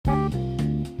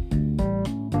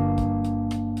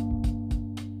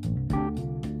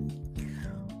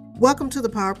Welcome to the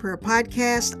Power Prayer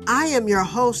Podcast. I am your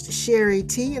host, Sherry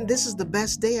T, and this is the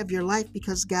best day of your life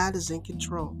because God is in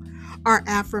control. Our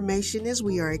affirmation is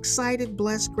we are excited,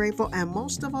 blessed, grateful, and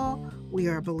most of all, we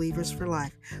are believers for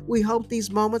life. We hope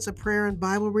these moments of prayer and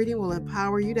Bible reading will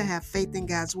empower you to have faith in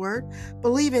God's Word,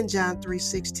 believe in John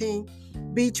 3:16,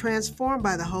 be transformed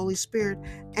by the Holy Spirit,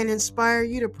 and inspire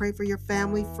you to pray for your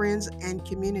family, friends, and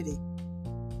community.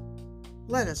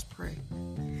 Let us pray.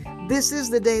 This is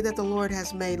the day that the Lord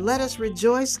has made. Let us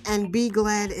rejoice and be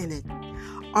glad in it.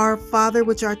 Our Father,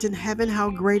 which art in heaven, how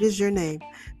great is your name.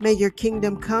 May your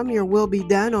kingdom come, your will be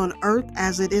done on earth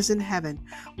as it is in heaven.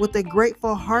 With a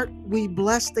grateful heart, we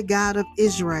bless the God of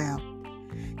Israel.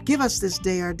 Give us this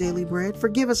day our daily bread.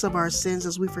 Forgive us of our sins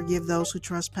as we forgive those who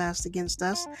trespass against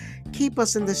us. Keep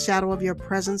us in the shadow of your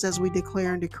presence as we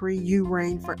declare and decree you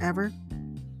reign forever.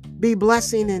 Be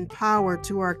blessing and power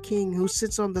to our King who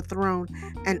sits on the throne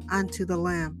and unto the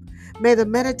Lamb. May the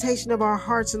meditation of our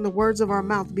hearts and the words of our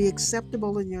mouth be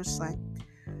acceptable in your sight.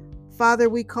 Father,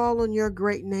 we call on your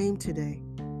great name today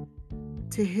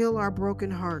to heal our broken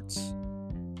hearts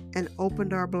and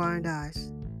open our blind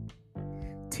eyes.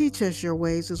 Teach us your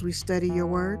ways as we study your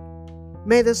word.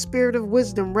 May the spirit of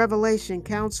wisdom, revelation,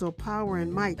 counsel, power,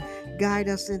 and might guide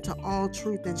us into all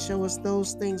truth and show us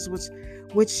those things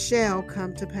which shall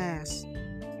come to pass.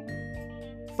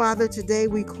 Father, today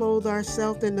we clothe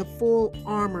ourselves in the full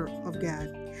armor of God,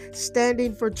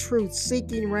 standing for truth,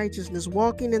 seeking righteousness,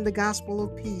 walking in the gospel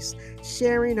of peace,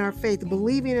 sharing our faith,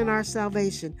 believing in our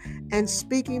salvation, and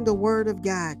speaking the word of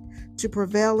God to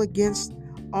prevail against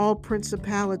all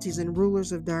principalities and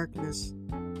rulers of darkness.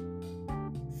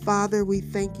 Father, we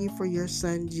thank you for your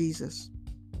Son, Jesus,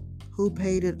 who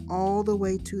paid it all the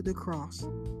way to the cross,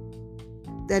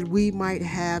 that we might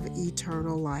have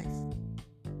eternal life.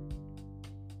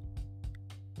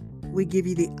 We give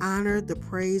you the honor, the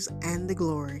praise, and the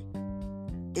glory.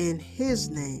 In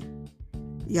his name,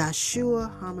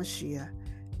 Yeshua HaMashiach.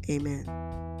 Amen.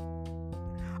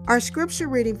 Our scripture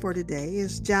reading for today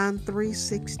is John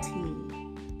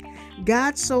 3:16.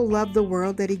 God so loved the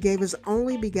world that he gave his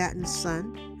only begotten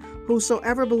Son.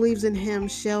 Whosoever believes in him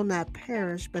shall not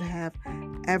perish, but have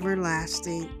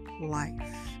everlasting life.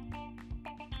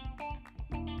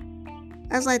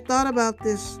 As I thought about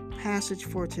this passage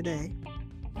for today,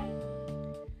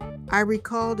 I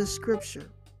recalled a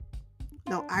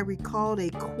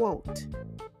quote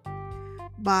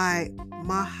by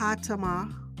Mahatma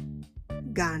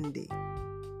Gandhi.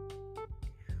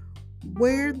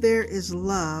 Where there is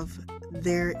love,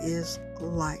 there is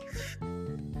life.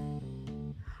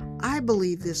 I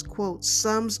believe this quote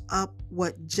sums up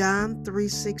what John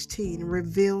 3:16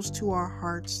 reveals to our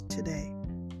hearts today.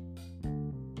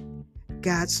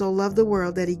 God so loved the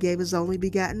world that he gave his only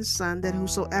begotten Son, that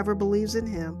whosoever believes in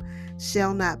him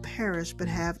shall not perish but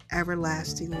have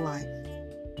everlasting life.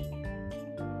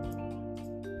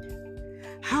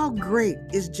 How great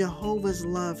is Jehovah's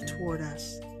love toward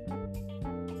us.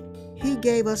 He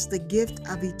gave us the gift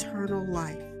of eternal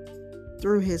life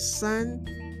through his Son,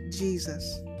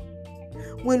 Jesus.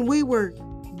 When we were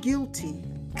guilty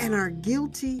and are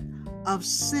guilty of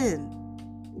sin,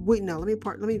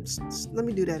 let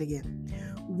me do that again.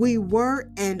 We were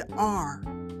and are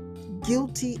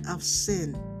guilty of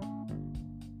sin,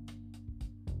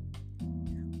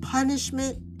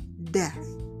 punishment, death.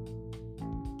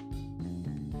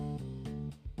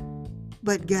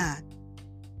 But God,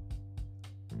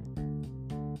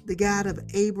 the God of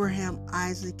Abraham,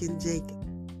 Isaac, and Jacob,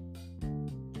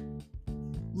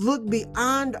 looked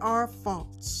beyond our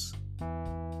faults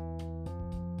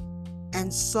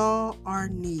and saw our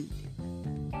need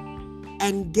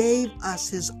and gave us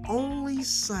his only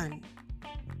Son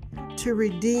to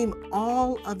redeem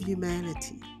all of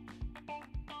humanity.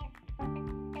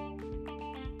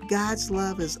 God's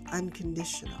love is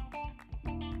unconditional,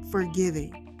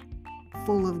 forgiving,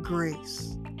 full of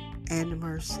grace and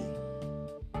mercy.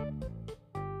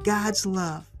 God's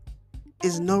love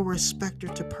is no respecter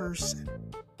to person.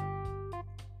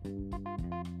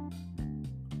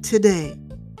 Today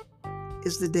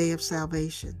is the day of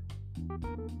salvation.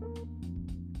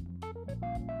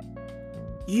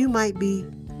 You might be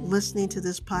listening to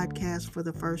this podcast for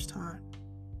the first time.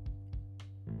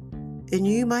 And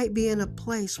you might be in a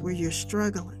place where you're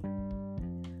struggling.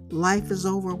 Life is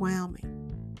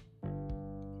overwhelming.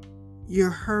 You're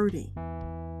hurting.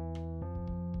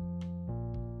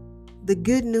 The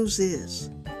good news is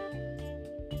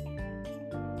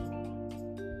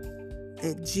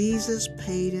that Jesus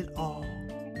paid it all,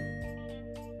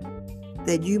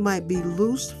 that you might be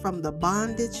loosed from the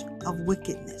bondage of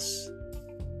wickedness,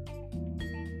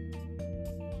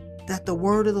 that the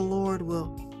word of the Lord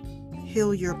will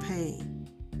heal your pain,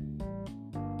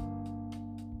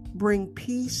 bring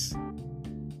peace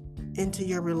into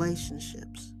your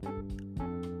relationships,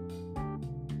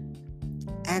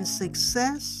 and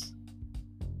success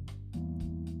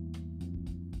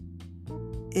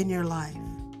in your life.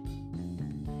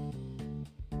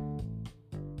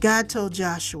 God told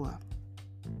Joshua,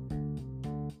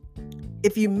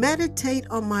 if you meditate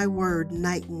on my word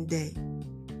night and day,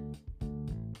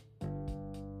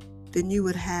 then you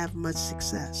would have much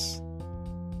success.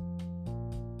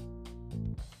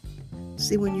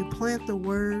 See, when you plant the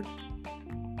word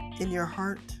in your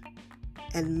heart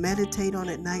and meditate on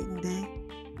it night and day,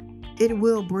 it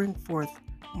will bring forth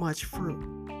much fruit.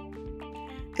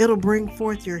 It'll bring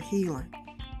forth your healing.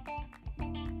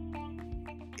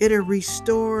 It'll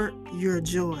restore your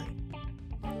joy.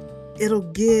 It'll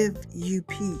give you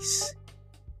peace.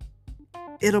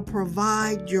 It'll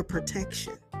provide your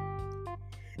protection.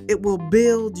 It will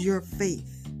build your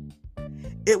faith.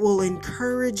 It will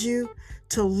encourage you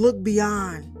to look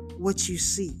beyond what you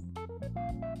see.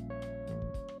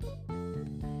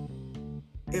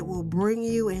 It will bring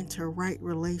you into right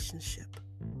relationship,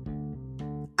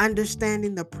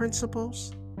 understanding the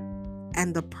principles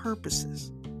and the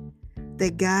purposes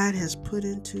that God has put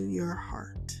into your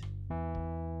heart.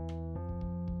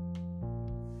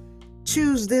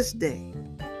 Choose this day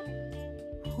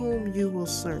whom you will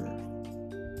serve.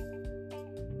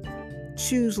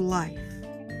 Choose life,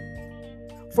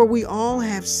 for we all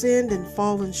have sinned and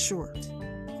fallen short.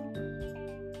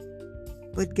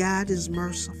 But God is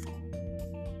merciful.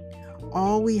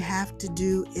 All we have to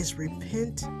do is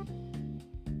repent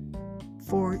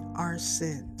for our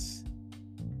sins.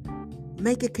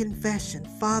 Make a confession.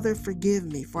 Father, forgive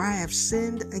me, for I have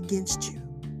sinned against you.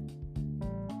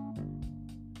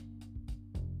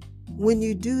 When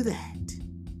you do that,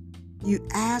 you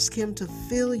ask Him to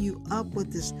fill you up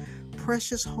with this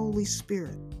precious Holy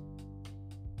Spirit.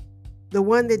 The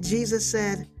one that Jesus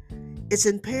said, it's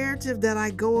imperative that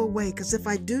I go away, because if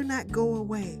I do not go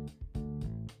away,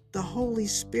 the Holy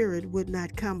Spirit would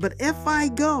not come. But if I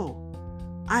go,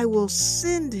 I will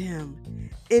send Him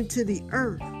into the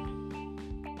earth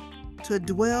to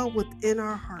dwell within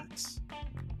our hearts.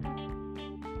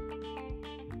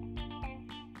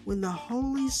 When the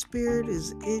Holy Spirit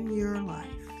is in your life,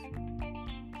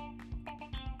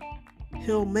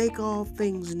 He'll make all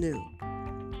things new.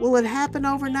 Will it happen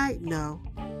overnight? No.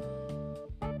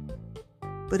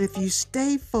 But if you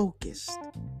stay focused,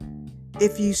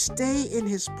 if you stay in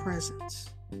His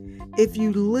presence, if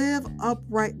you live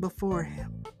upright before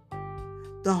Him,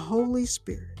 the Holy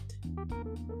Spirit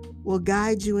will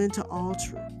guide you into all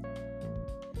truth.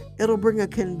 It'll bring a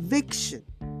conviction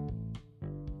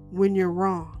when you're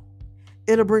wrong.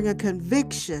 It'll bring a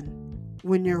conviction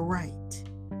when you're right.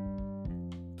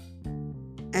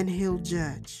 And He'll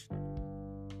judge.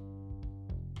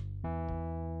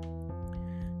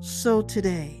 So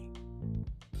today,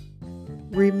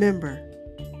 remember,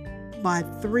 by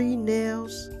 3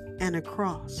 nails and a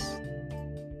cross,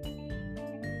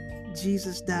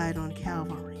 Jesus died on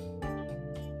Calvary.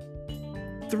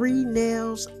 3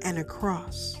 nails and a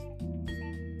cross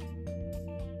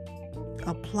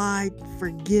applied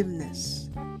forgiveness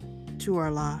to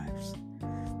our lives.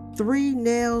 3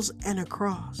 nails and a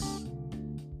cross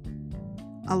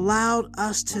allowed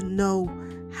us to know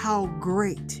how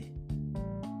great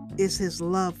is His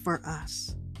love for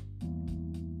us,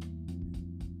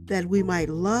 that we might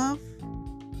love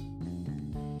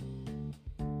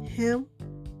Him,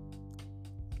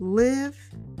 live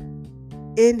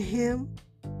in Him,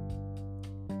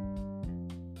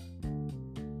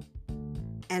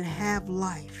 and have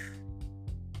life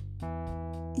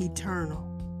eternal.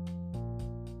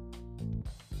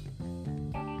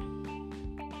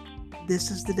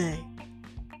 This is the day.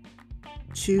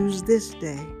 Choose this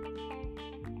day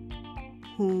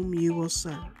whom you will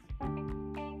serve.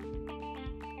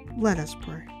 Let us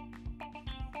pray.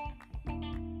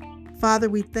 Father,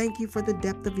 we thank you for the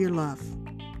depth of your love,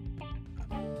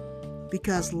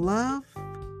 because love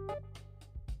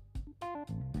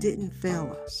didn't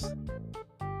fail us.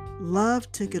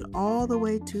 Love took it all the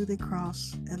way to the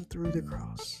cross and through the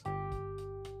cross.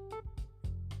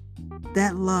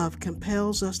 That love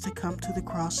compels us to come to the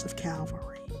cross of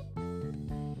Calvary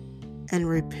and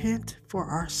repent for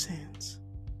our sins.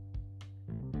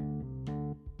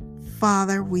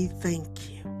 Father, we thank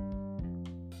you,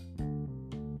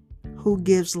 who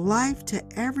gives life to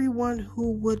everyone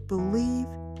who would believe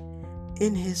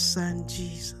in His Son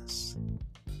Jesus.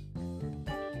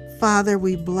 Father,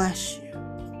 we bless you,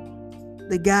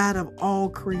 the God of all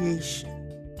creation,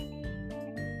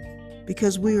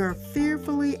 because we are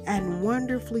fearfully and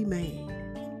wonderfully made.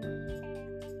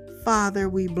 Father,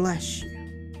 we bless you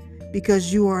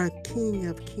because you are a King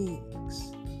of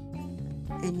kings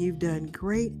and you've done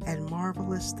great and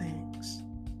marvelous things.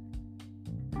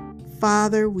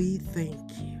 Father, we thank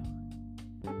you.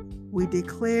 We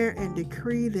declare and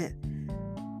decree that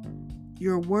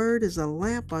your word is a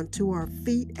lamp unto our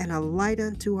feet and a light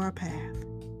unto our path.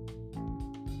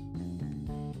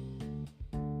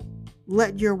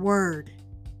 Let your word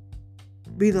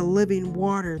be the living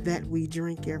water that we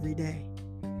drink every day.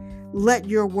 Let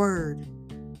your word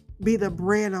be the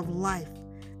bread of life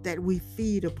that we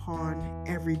feed upon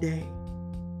every day.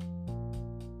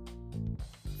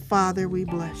 Father, we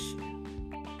bless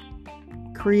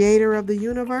you. Creator of the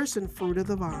universe and fruit of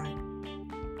the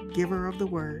vine, giver of the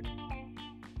word,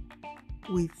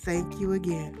 we thank you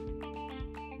again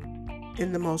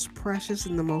in the most precious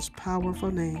and the most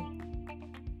powerful name,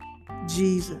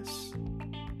 Jesus,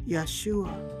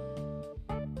 Yeshua,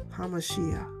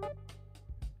 HaMashiach.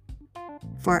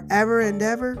 Forever and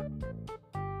ever,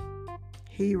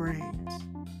 he reigns.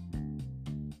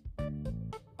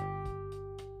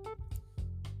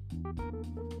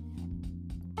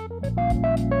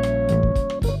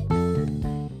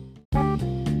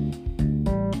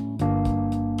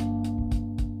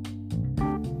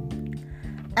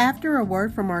 After a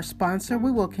word from our sponsor,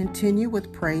 we will continue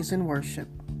with praise and worship.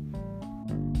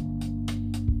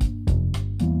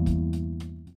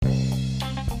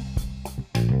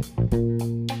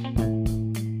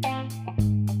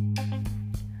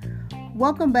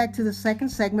 Welcome back to the second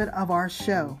segment of our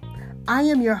show. I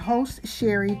am your host,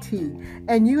 Sherry T,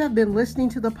 and you have been listening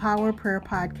to the Power Prayer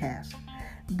Podcast.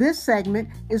 This segment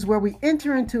is where we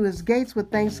enter into his gates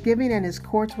with thanksgiving and his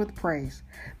courts with praise.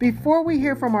 Before we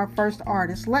hear from our first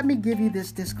artist, let me give you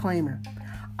this disclaimer.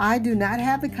 I do not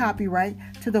have the copyright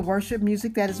to the worship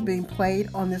music that is being played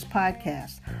on this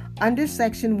podcast. Under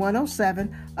Section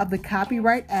 107 of the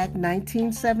Copyright Act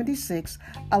 1976,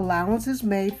 allowance is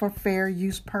made for fair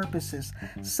use purposes,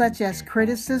 such as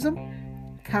criticism,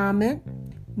 comment,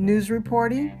 news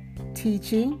reporting,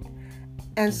 teaching,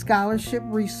 and scholarship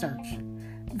research.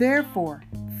 Therefore,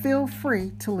 feel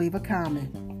free to leave a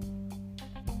comment.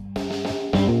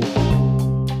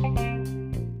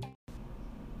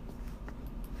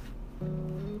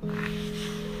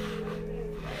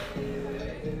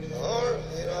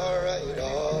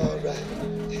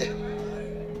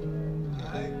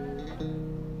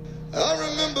 I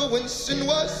remember when sin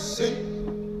was sin,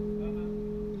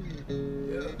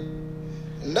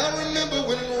 and I remember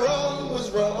when wrong was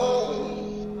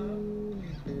wrong,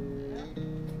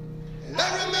 and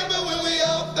I remember when we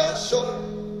all fell short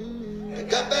and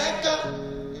got back up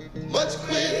much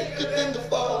quicker than the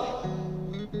fall.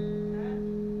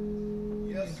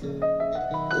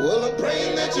 Well, I'm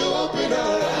praying that you open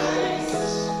our eyes,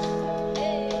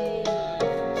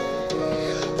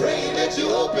 praying that you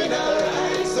open our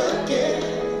eyes again.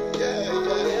 Yeah.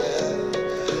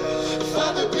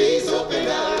 Father, please open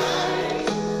our eyes.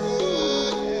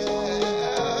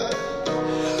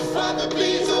 Father,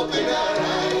 please open our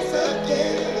eyes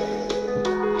again.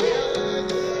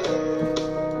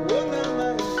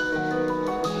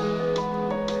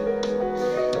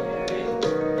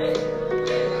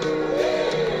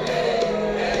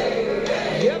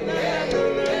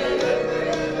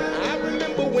 I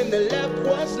remember when the left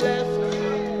was left.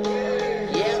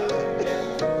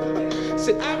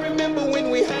 Said, I remember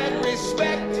when we had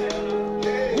respect.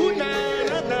 Ooh, nah,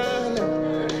 nah, nah,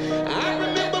 nah. I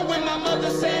remember when my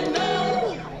mother said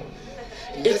no.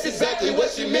 It's exactly what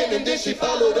she meant, and then she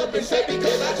followed up and said,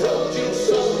 because I told you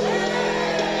so.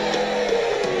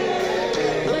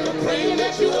 When I'm praying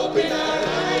that you open our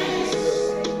eyes.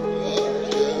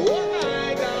 Oh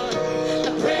my God.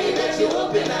 I'm praying that you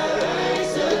open our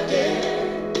eyes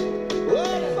again. Oh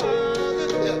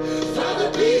Father, Father,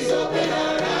 please open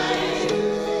our eyes.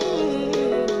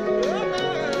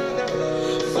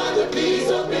 Please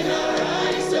open our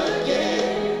eyes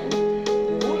again.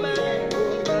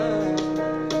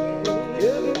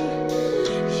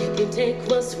 You can take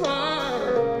what's wrong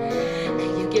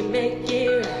and you can make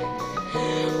it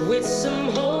right with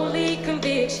some holy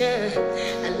conviction,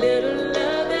 a little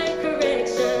love and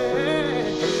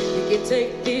correction. You can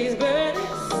take these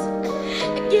burdens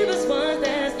and give us one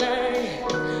that's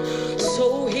light.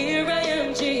 So here I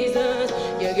am, Jesus.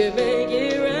 You can make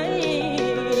it right.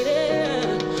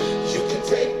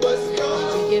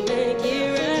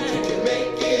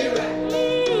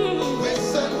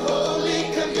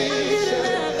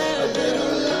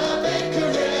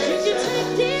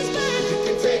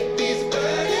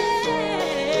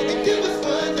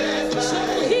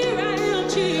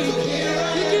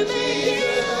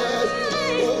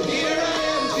 Oh,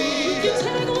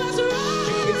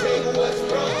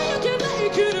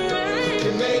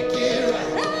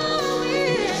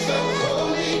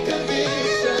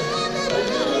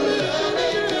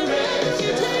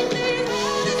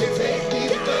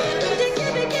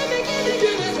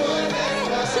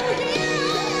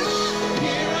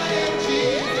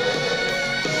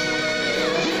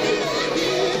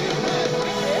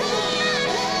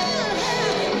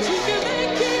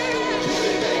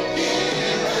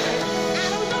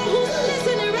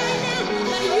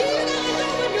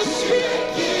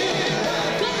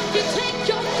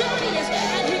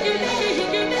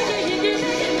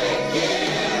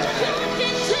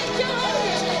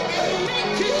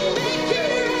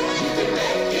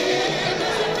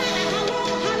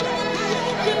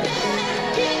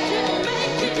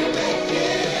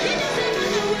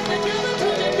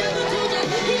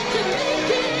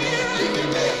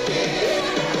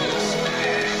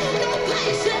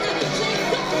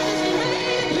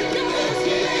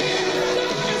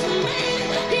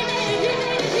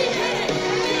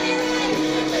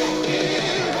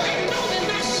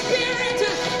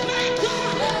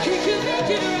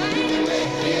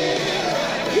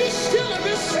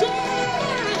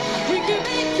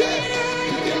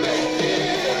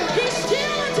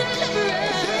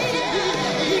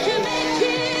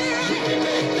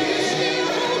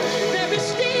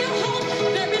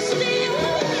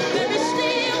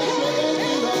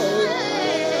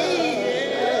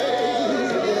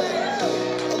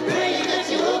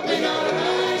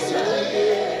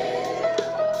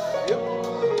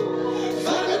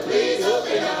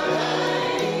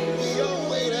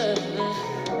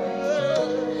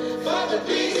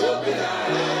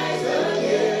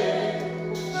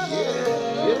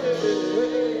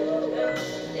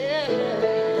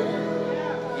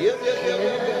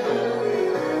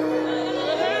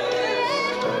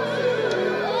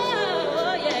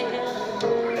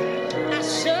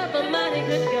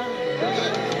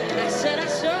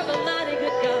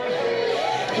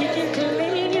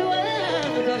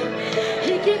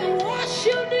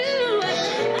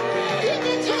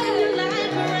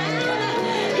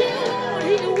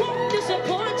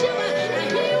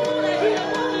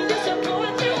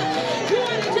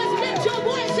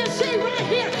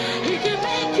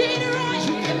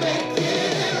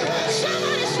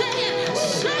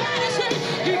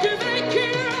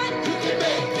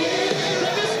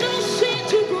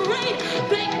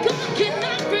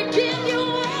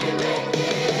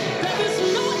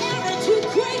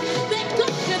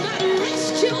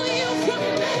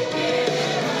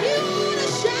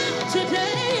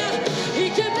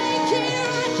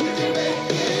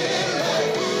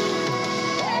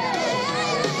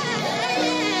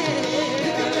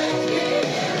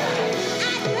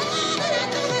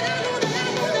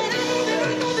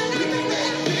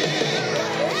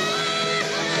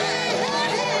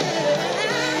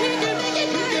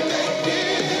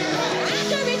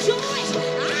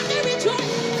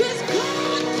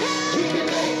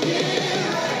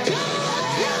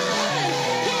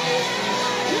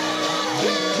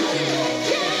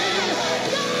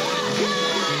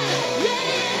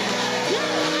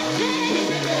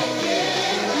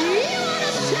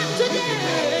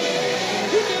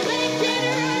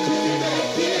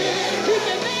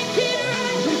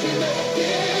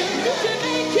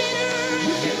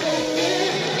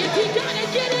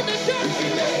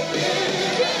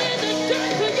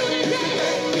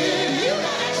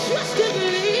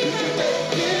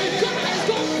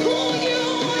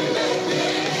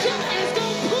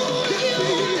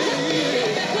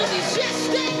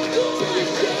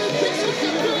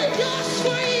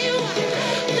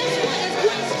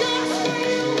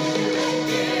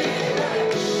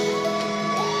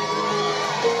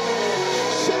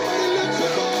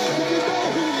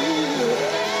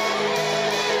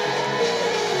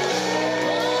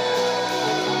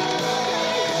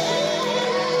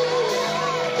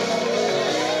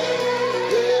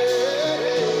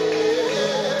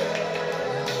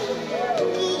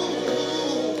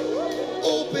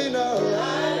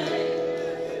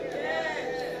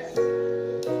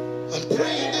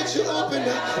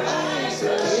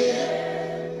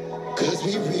 'cause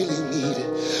we really need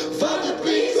it. Father,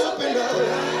 please open our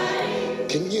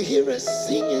eyes. Can you hear us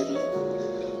singing?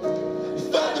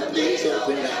 Father, please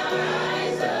open our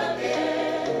eyes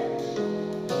again.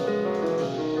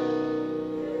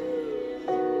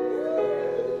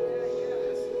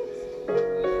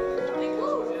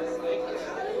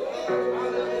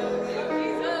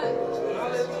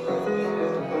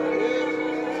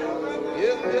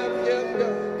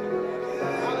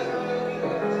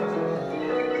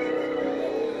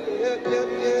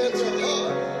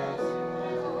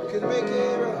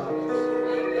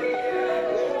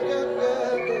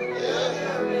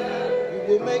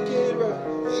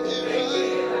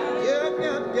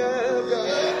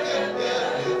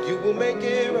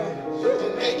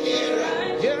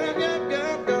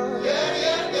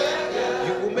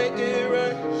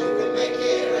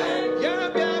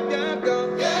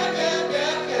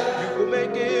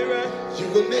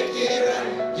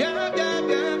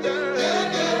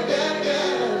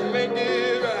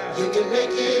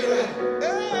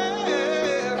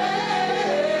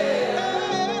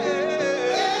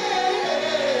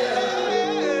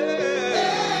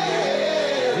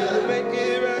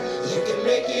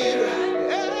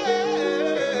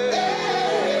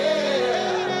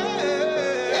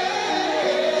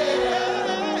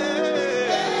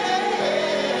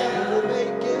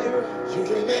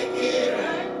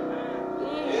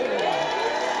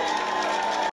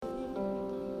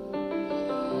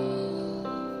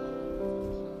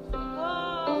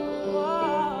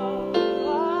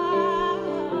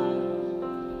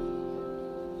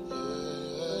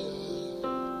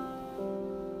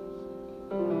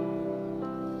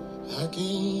 I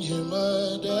can hear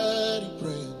my daddy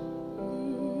praying.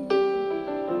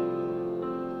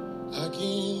 I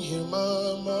can hear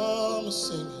my mama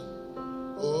singing.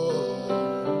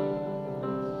 Oh,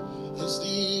 it's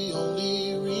the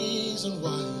only reason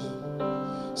why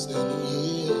I'm standing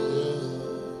here.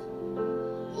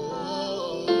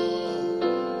 Oh,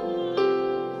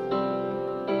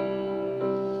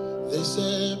 they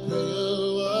said prayer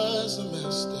was the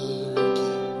master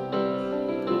key.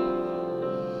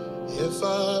 If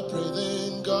I pray,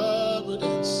 then God would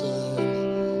answer.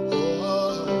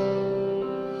 Oh,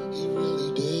 He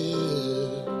really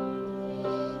did.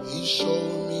 He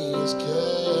showed me His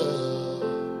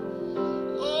care.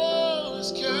 Oh,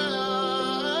 His care.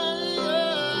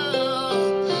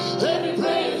 Every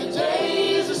prayer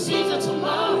today is a seed for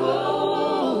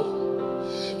tomorrow.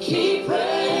 Keep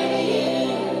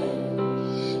praying.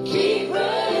 Keep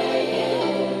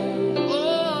praying.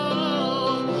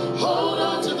 Oh, hold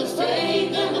on to the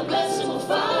faith and the blessing will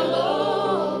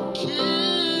follow. Keep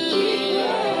praying.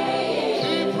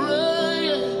 Keep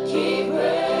praying. Keep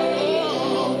praying.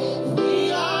 Oh,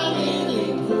 we are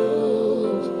living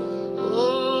proof.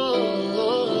 Oh,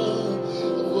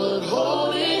 of what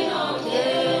holding on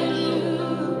can do.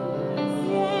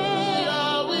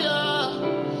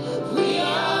 We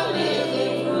are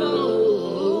living proof.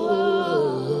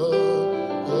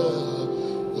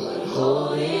 What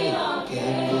holding on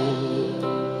can do.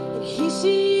 He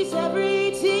sees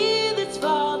every tear that's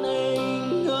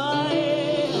falling, oh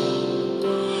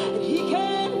yeah. And He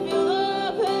can feel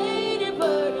the pain and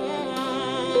burdens.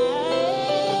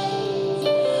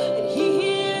 And He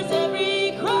hears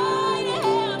every cry to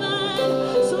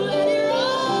heaven, so let it rise.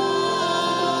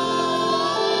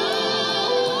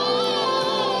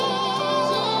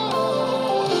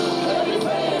 Every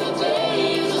prayer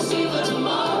today is a seed for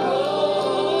tomorrow.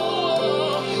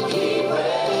 Keep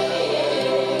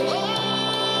praying.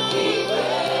 Keep praying.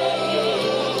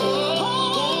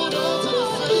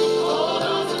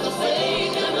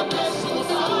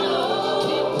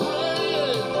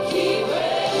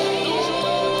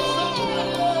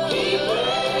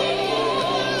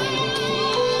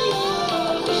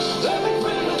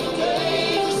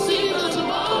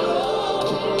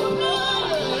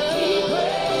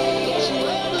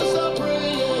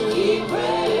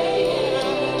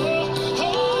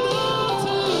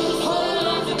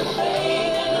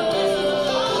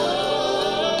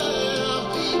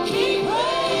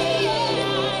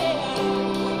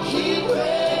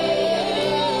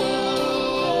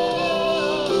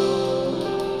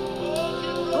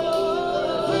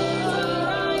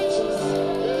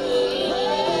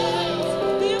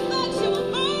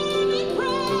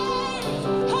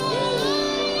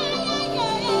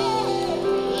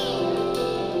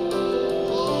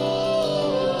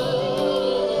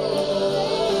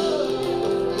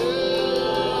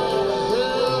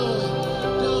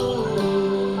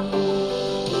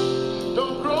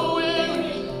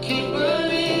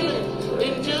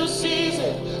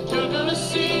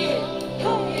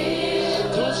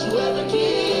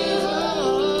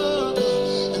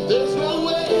 There's no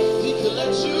way he can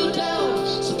let you down.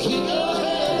 So keep your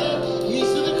head up,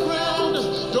 knees to the ground.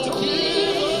 Don't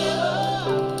give up.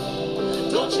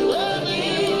 Don't you ever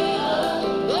give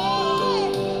up.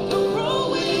 Don't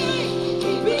grow weary.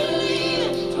 Keep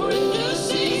believing for a new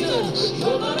season.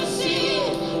 You're gonna see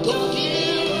it. Don't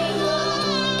give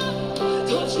up.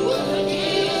 Don't you ever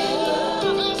give up.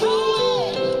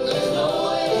 There's no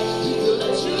way he can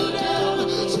let you down.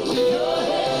 So keep your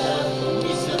head up,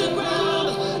 knees to the ground.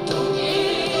 Don't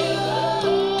give up.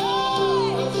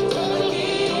 Don't you ever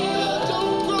give up.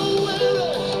 Don't grow weary.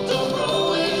 Don't grow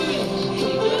weary.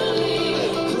 Keep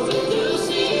believing for a new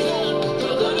season.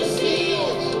 You're gonna see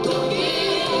it. Don't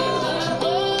give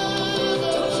up.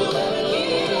 Don't you ever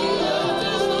give up.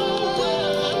 There's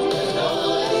no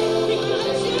way he can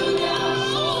let you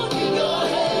down. Keep your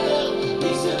head up,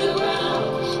 knees to the ground.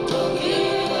 Don't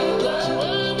give up. Don't you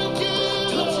ever give up.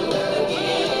 Don't you ever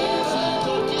give up.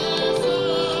 Don't give up.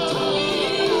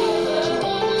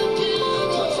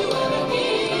 Don't you ever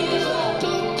give up.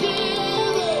 Don't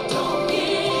give up. Don't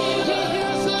give up.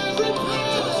 Here's every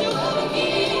prayer. Don't you ever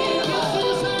give up.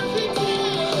 Here's every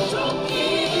tear. Don't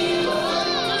give up.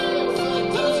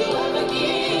 Don't you ever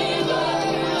give up.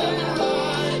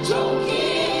 Don't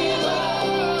give up.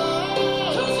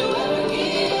 Don't you ever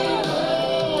give up.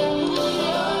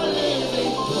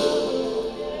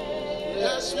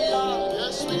 Yes, we are.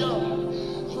 Yes, we are.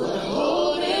 But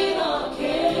holding on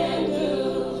can do.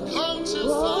 Come too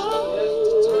far to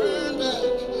turn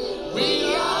back. We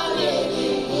are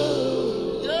living.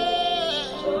 Yeah.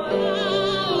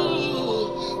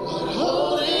 But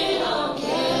holding on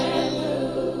can do.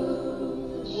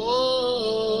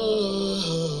 Whoa.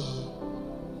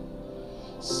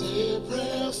 Say a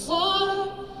prayer for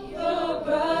your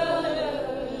brother.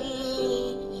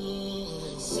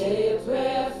 Say a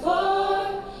prayer for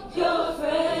your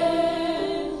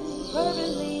friend.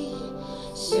 Fervently.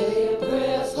 Say a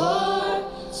prayer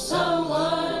for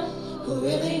someone who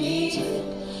really needs it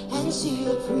and see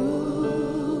the proof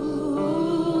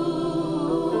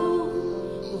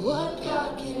of what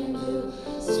God can do.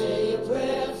 Say a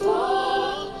prayer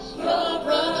for your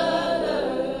brother.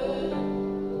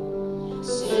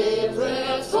 Say a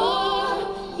prayer for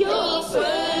your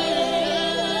friend.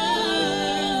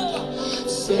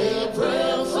 Say a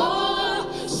prayer for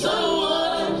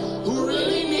someone who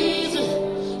really needs it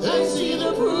and see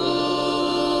the proof.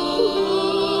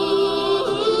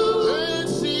 And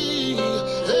see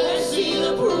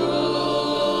the proof.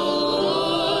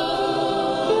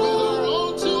 With our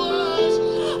own two eyes,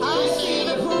 I see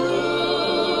the proof.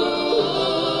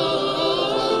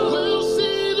 We'll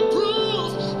see the proof.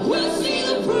 We'll see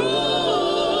the proof.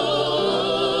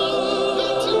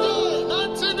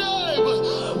 Not today, but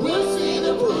we'll see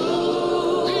the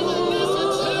proof. Even if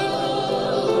it's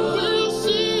hard, we'll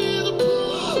see the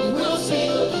proof. We'll see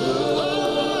the proof.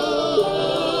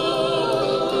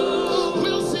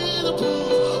 We'll see the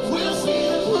proof. We'll see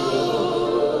the proof.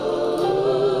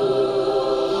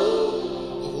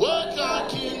 What God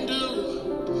can do.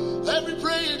 Every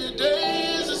prayer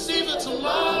today is a season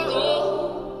tomorrow.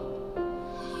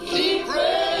 Keep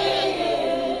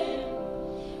praying.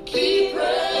 Keep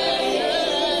praying.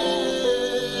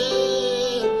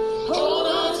 Hold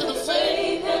on to the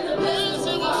faith and the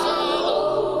blessing will follow.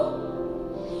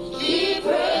 Keep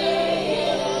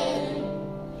praying.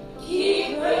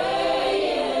 Keep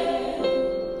praying.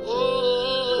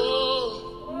 Oh,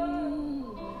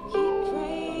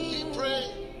 Keep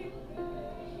praying.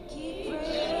 keep praying. Keep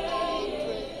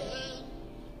praying.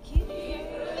 Keep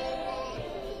praying.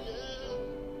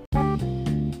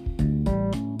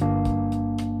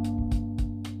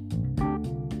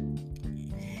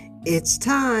 It's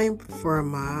time for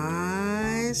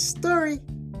my story.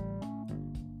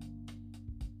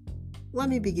 Let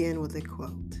me begin with a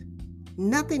quote.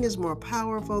 Nothing is more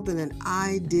powerful than an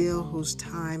ideal whose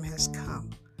time has come.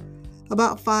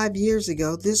 About 5 years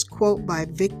ago, this quote by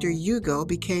Victor Hugo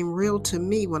became real to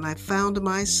me when I found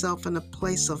myself in a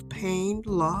place of pain,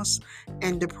 loss,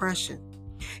 and depression.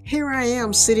 Here I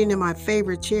am sitting in my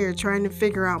favorite chair trying to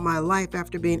figure out my life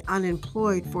after being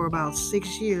unemployed for about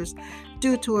 6 years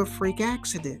due to a freak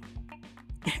accident.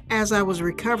 As I was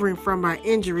recovering from my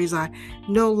injuries, I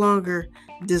no longer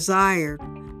desired,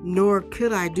 nor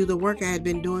could I do the work I had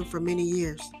been doing for many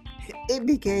years. It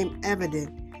became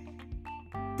evident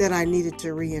that I needed to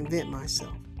reinvent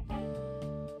myself.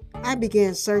 I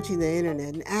began searching the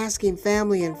internet and asking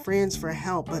family and friends for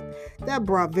help, but that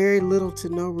brought very little to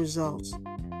no results.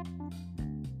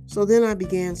 So then I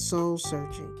began soul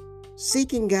searching,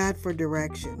 seeking God for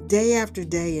direction. Day after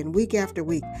day and week after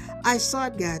week, I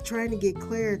sought God, trying to get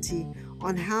clarity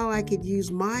on how I could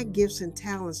use my gifts and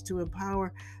talents to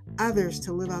empower others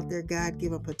to live out their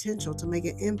God-given potential to make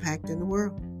an impact in the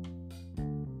world.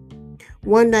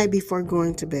 One night before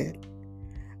going to bed,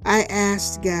 I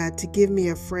asked God to give me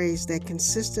a phrase that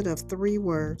consisted of 3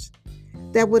 words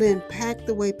that would impact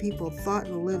the way people thought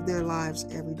and lived their lives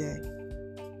every day.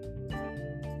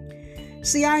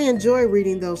 See, I enjoy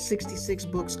reading those 66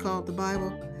 books called the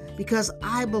Bible because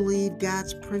I believe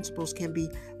God's principles can be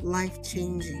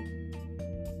life-changing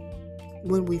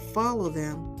when we follow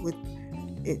them with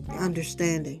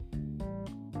understanding.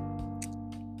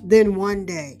 Then one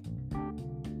day,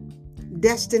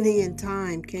 destiny and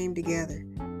time came together.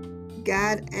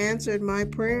 God answered my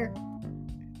prayer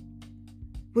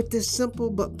with this simple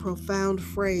but profound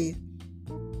phrase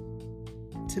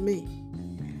to me: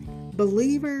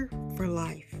 believer for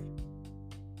life.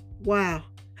 Wow.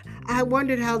 I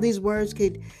wondered how these words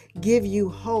could give you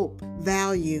hope,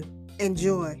 value, and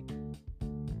joy.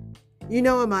 You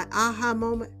know, in my aha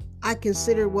moment, I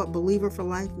considered what believer for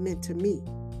life meant to me.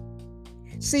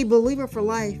 See, believer for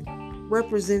life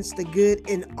represents the good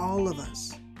in all of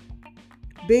us.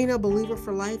 Being a believer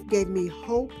for life gave me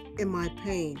hope in my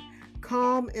pain,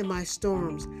 calm in my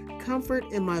storms, comfort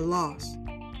in my loss.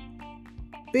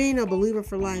 Being a believer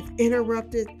for life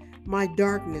interrupted my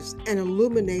darkness and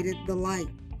illuminated the light.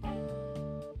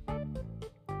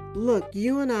 Look,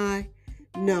 you and I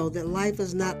know that life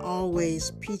is not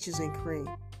always peaches and cream,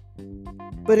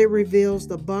 but it reveals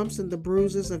the bumps and the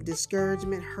bruises of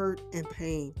discouragement, hurt, and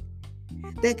pain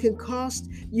that can cost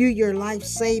you your life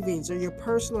savings or your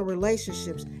personal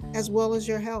relationships as well as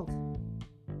your health.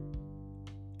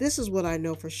 This is what I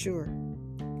know for sure.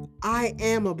 I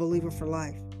am a believer for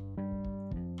life.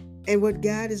 And what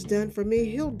God has done for me,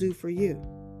 He'll do for you.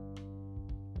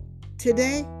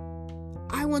 Today,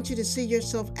 I want you to see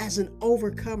yourself as an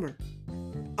overcomer,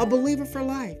 a believer for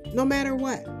life, no matter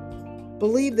what.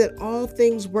 Believe that all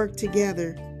things work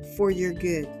together for your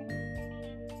good.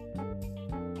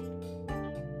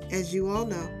 As you all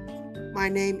know, my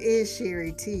name is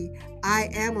Sherry T. I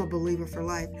am a believer for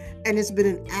life, and it's been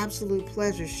an absolute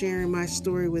pleasure sharing my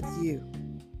story with you.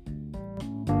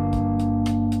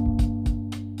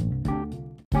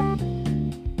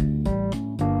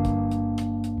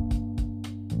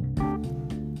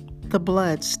 The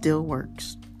blood still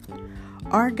works.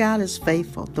 Our God is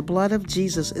faithful. The blood of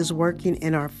Jesus is working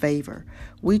in our favor.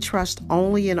 We trust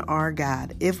only in our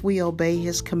God. If we obey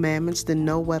His commandments, then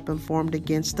no weapon formed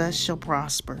against us shall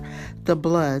prosper. The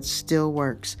blood still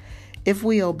works. If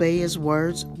we obey His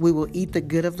words, we will eat the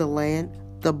good of the land.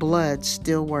 The blood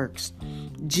still works.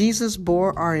 Jesus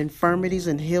bore our infirmities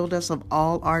and healed us of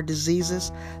all our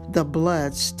diseases. The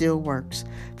blood still works.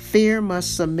 Fear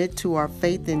must submit to our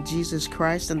faith in Jesus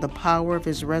Christ and the power of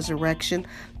His resurrection.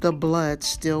 The blood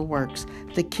still works.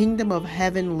 The kingdom of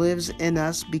heaven lives in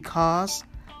us because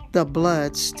the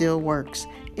blood still works.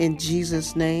 In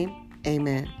Jesus' name,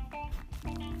 amen.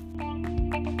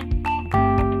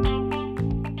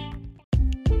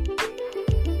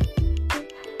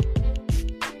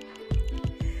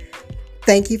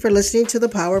 Thank you for listening to the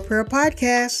Power Prayer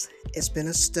Podcast. It's been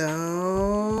a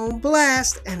stone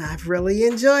blast, and I've really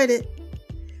enjoyed it.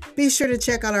 Be sure to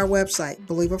check out our website,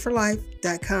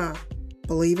 believerforlife.com.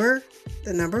 Believer,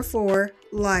 4,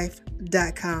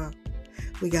 life.com.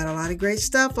 We got a lot of great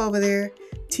stuff over there.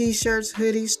 T-shirts,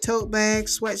 hoodies, tote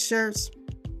bags, sweatshirts.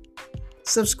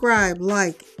 Subscribe,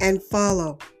 like, and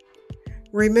follow.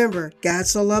 Remember, God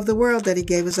so loved the world that He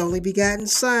gave His only begotten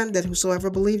Son, that whosoever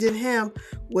believed in Him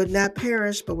would not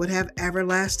perish, but would have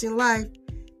everlasting life.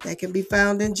 That can be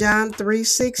found in John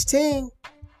 3:16.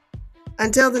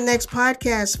 Until the next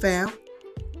podcast, fam,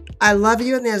 I love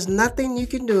you and there's nothing you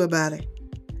can do about it.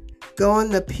 Go in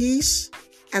the peace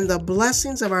and the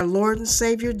blessings of our Lord and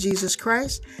Savior, Jesus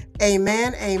Christ.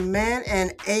 Amen, amen,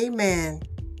 and amen.